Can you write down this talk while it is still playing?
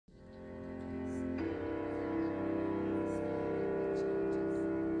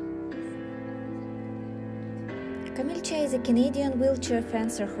Camille Chai is a Canadian wheelchair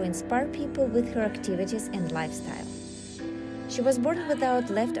fencer who inspires people with her activities and lifestyle. She was born without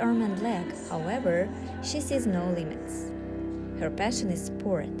left arm and leg, however, she sees no limits. Her passion is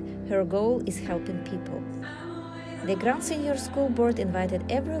sport, her goal is helping people. The Grand Senior School Board invited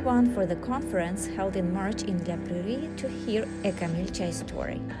everyone for the conference held in March in Prairie to hear a Camille Chai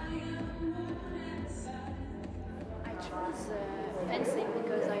story. I chose fencing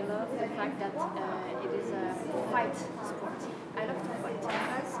because I love the fact that it is a fight sport. I love to fight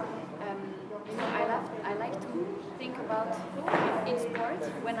because I like to think about in sport.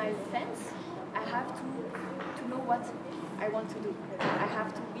 When I fence, I have to know what I want to do. I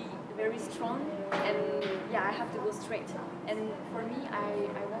have to be very strong and I have to go straight. And for me,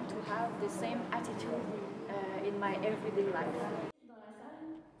 I want to have the same attitude in my everyday life.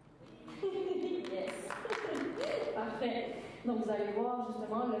 Yes. Parfait. Donc vous allez voir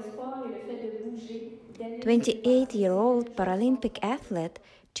justement le sport et le fait de bouger. 28-year-old Paralympic athlete,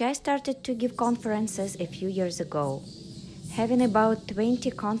 Chai started to give conferences a few years ago. Having about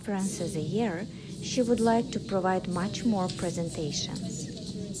 20 conferences a year, she would like to provide much more presentations.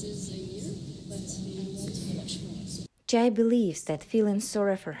 Chai believes that feeling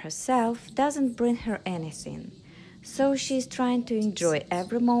sorry for herself doesn't bring her anything, so she is trying to enjoy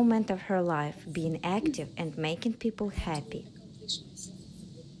every moment of her life, being active and making people happy.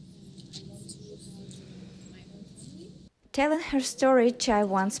 Telling her story, Chai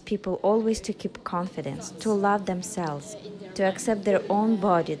wants people always to keep confidence, to love themselves, to accept their own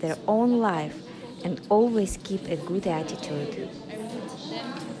body, their own life, and always keep a good attitude.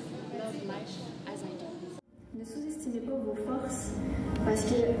 Ne sous-estimez pas vos forces, parce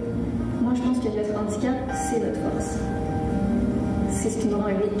que moi je pense que notre handicap, c'est notre force. C'est ce qui nous rend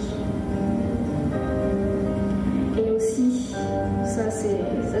unique. Et aussi, ça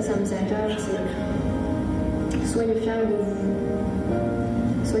me tient à cœur, c'est soyez fiers de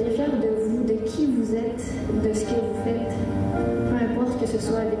vous. Soyez fiers de vous, de qui vous êtes, de ce que vous faites. Peu importe que ce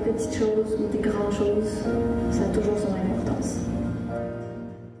soit des petites choses ou des grandes choses, ça a toujours son importance.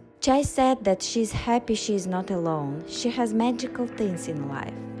 Chai said that she's happy she is not alone. She has magical things in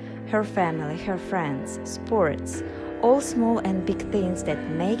life. Her family, her friends, sports, all small and big things that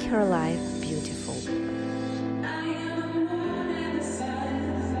make her life beautiful.